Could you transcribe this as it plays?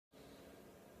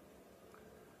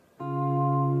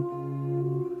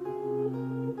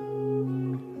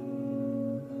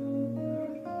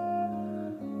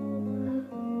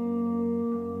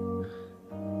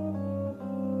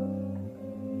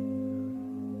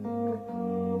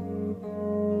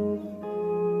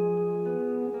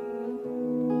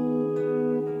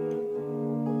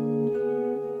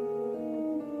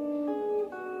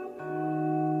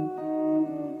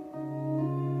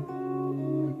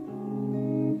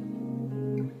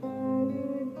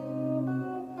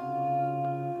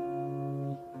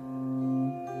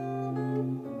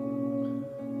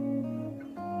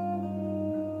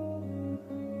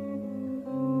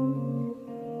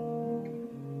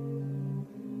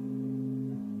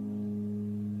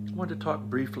I want to talk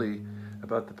briefly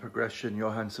about the progression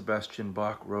Johann Sebastian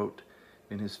Bach wrote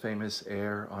in his famous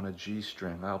Air on a G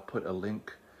string. I'll put a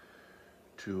link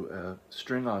to a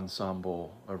string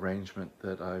ensemble arrangement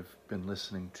that I've been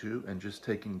listening to and just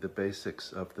taking the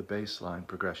basics of the bass line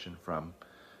progression from.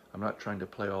 I'm not trying to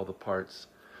play all the parts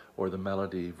or the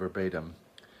melody verbatim,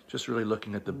 just really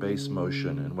looking at the bass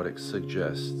motion and what it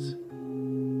suggests.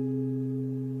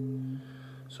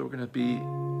 So we're going to be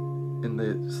in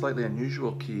the slightly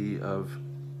unusual key of,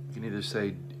 you can either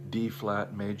say D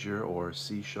flat major or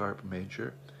C sharp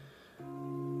major.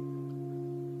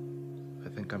 I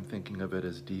think I'm thinking of it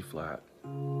as D flat. But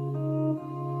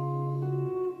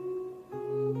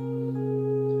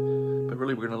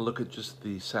really we're going to look at just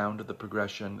the sound of the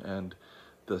progression and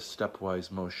the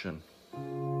stepwise motion.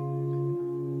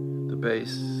 The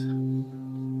bass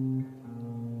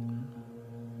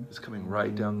is coming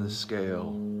right down the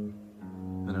scale,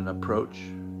 then an approach,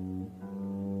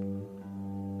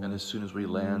 and as soon as we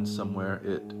land somewhere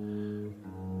it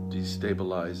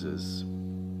destabilizes.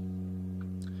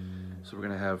 So we're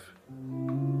going to have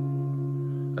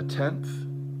a tenth.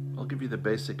 I'll give you the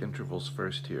basic intervals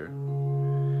first here.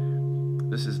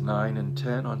 This is 9 and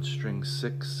 10 on string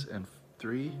 6 and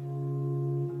 3.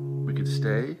 We could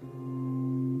stay.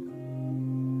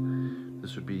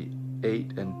 This would be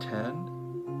 8 and 10.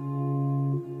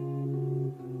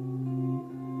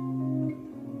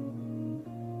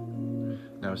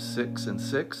 Now 6 and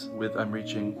 6 with I'm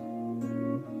reaching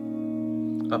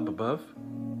up above.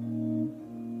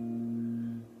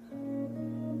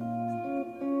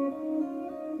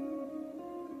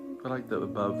 I like the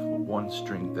above one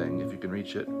string thing if you can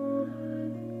reach it.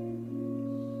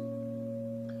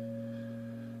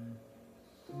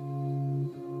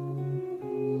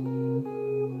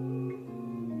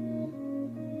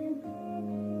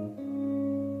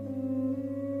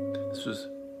 This was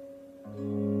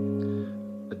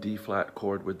a D flat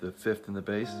chord with the 5th in the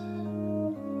bass,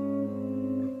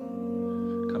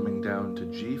 coming down to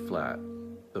G flat,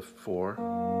 the 4,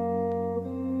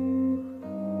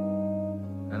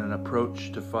 and an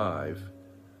approach to 5.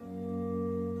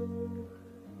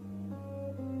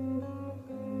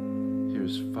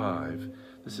 Here's 5.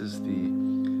 This is the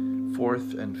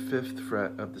 4th and 5th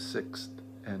fret of the 6th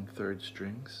and 3rd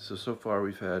strings. So far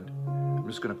we've had, I'm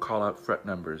just going to call out fret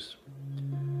numbers.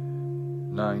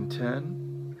 9, 10,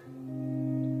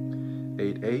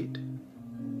 8, 8,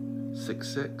 6,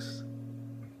 6,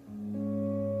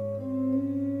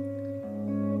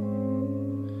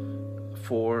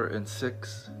 4 and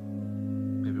 6,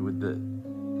 maybe with the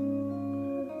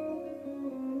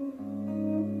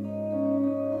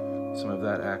some of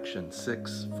that action.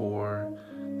 6, 4,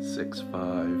 6, 5,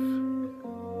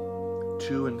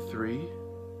 2 and 3.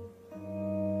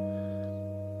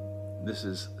 This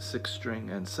is 6th string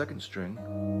and 2nd string.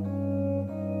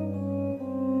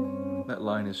 That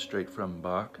line is straight from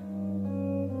Bach.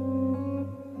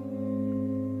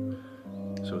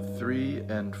 So 3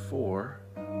 and 4,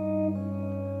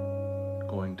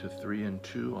 going to 3 and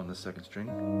 2 on the 2nd string.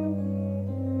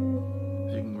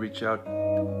 If you can reach out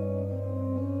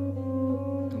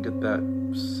and get that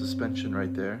suspension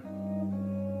right there.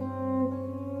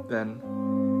 Then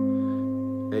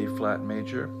A flat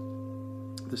major.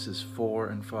 This is 4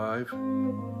 and 5.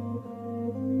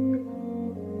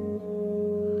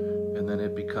 And then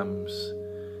it becomes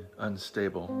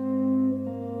unstable.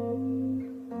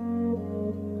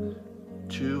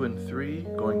 2 and 3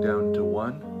 going down to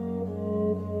 1.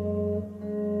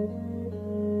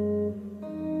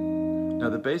 Now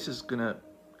the bass is going to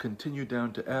continue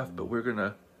down to F, but we're going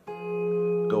to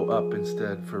go up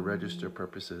instead for register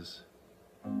purposes.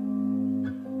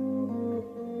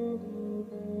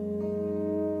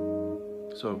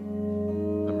 So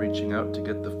I'm reaching out to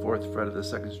get the 4th fret of the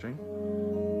 2nd string.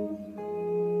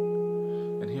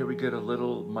 And here we get a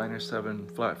little minor 7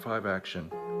 flat 5 action.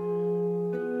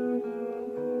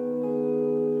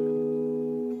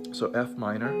 So F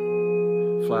minor,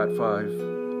 flat 5,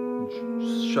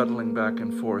 shuttling back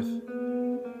and forth.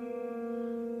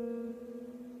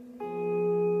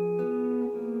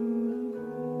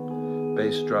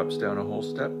 Bass drops down a whole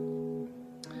step.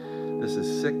 This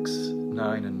is 6,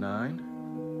 9, and 9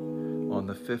 on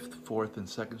the 5th, 4th, and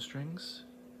 2nd strings.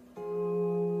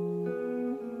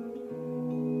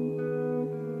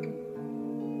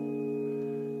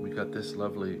 We got this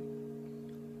lovely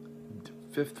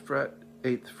 5th fret,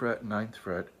 8th fret, 9th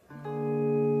fret.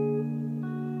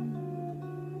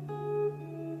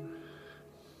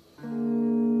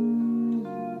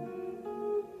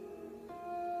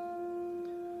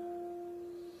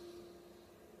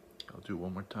 I'll do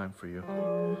one more time for you.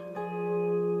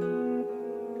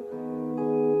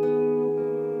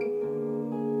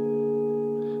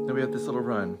 Then we have this little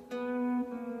run.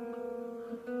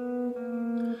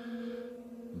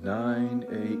 9,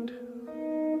 8.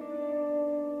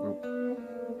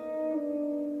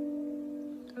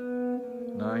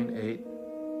 9, 8,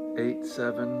 8,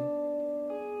 7,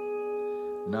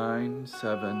 9,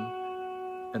 7,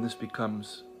 and this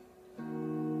becomes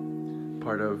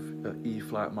part of E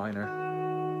flat minor.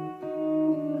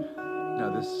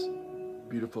 Now this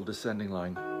beautiful descending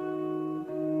line.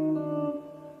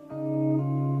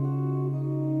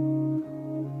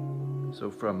 So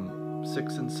from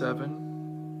 6 and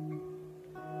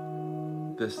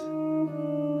 7, this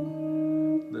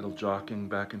little jockeying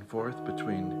back and forth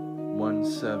between 1,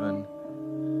 7,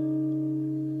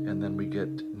 and then we get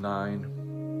 9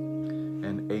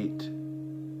 and 8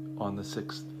 on the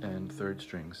 6th and 3rd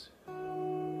strings.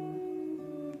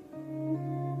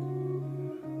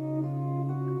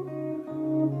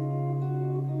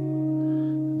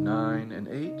 And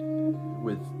 8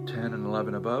 with 10 and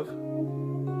 11 above.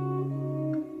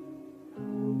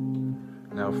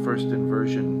 Now first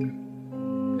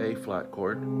inversion A flat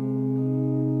chord.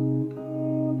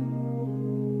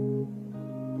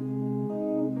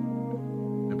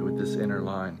 Maybe with this inner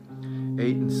line.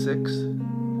 8 and 6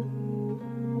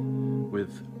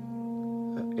 with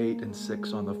 8 and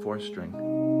 6 on the 4th string.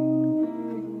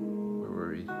 Where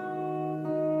were we?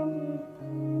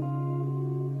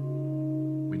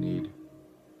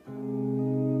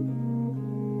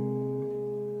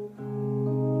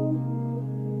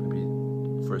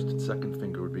 First and second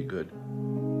finger would be good.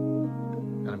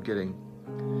 And I'm getting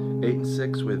 8 and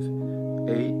 6 with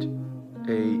 8, 8,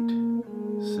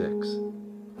 6.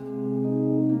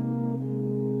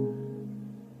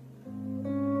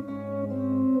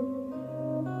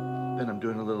 Then I'm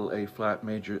doing a little A flat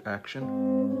major action.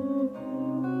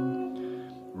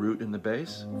 Root in the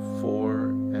bass,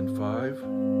 4 and 5,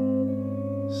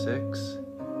 6,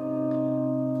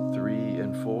 3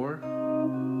 and 4,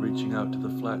 reaching out to the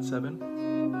flat 7.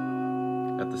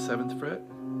 At the 7th fret,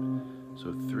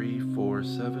 so 3, 4,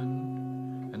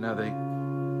 7, and now they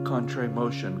contrary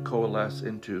motion coalesce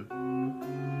into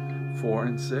 4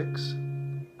 and 6,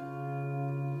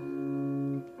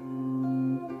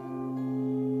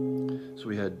 so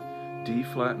we had D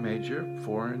flat major,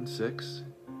 4 and 6,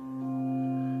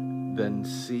 then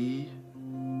C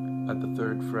at the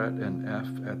 3rd fret and F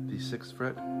at the 6th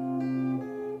fret,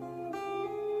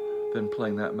 then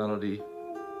playing that melody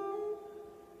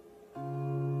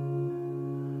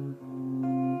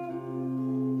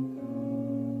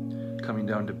coming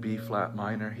down to B flat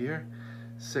minor here,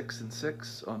 6 and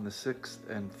 6 on the 6th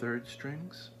and 3rd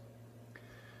strings.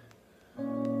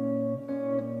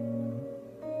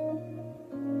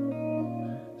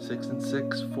 Six and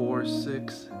 6, 4,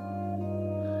 6,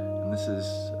 and this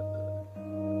is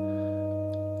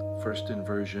first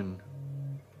inversion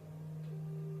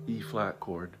E flat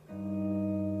chord.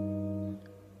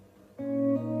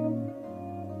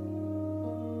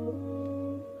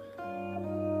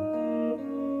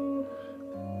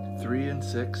 3 and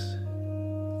 6,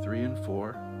 3 and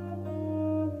 4,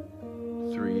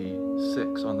 3,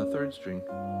 6 on the 3rd string.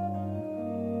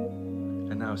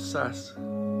 And now sus,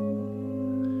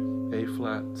 A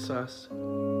flat sus,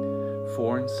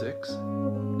 4 and 6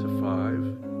 to 5,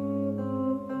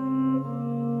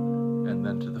 and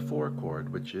then to the 4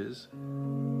 chord, which is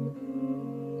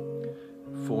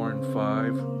 4 and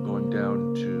 5 going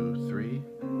down to 3,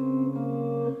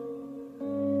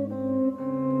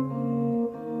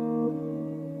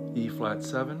 E flat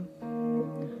 7,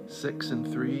 6 and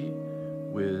 3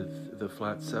 with the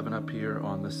flat 7 up here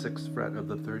on the 6th fret of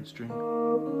the 3rd string.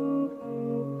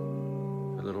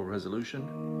 A little resolution.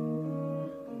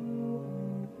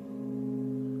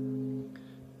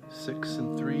 6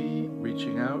 and 3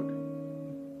 reaching out.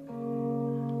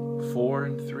 4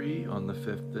 and 3 on the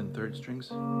 5th and 3rd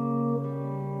strings.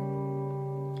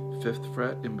 5th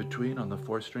fret in between on the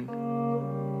 4th string.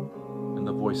 And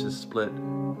the voices split,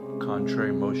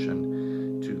 contrary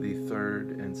motion to the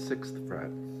 3rd and 6th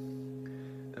fret.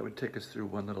 That would take us through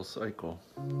one little cycle.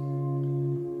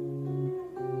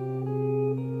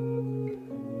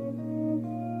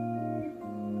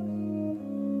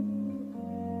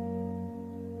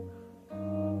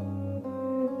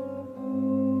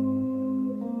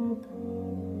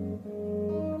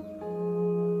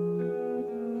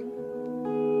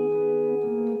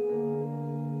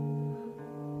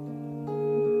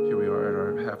 Here we are at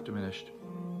our half diminished.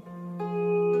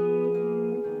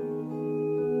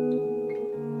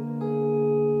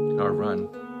 Our run.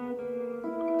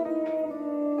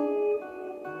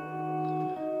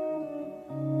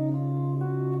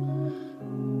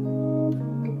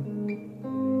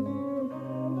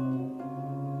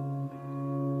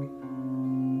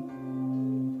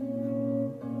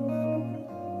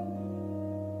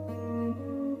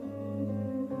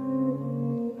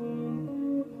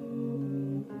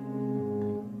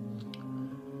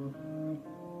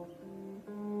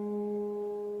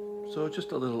 So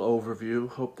just a little overview.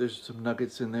 Hope there's some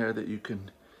nuggets in there that you can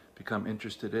become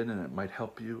interested in and it might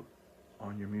help you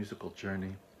on your musical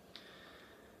journey.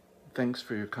 Thanks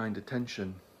for your kind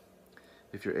attention.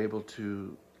 If you're able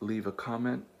to leave a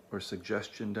comment or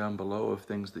suggestion down below of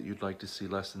things that you'd like to see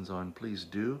lessons on, please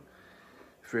do.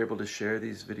 If you're able to share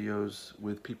these videos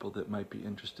with people that might be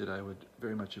interested, I would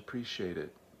very much appreciate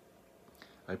it.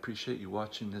 I appreciate you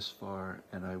watching this far,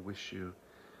 and I wish you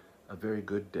a very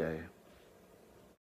good day.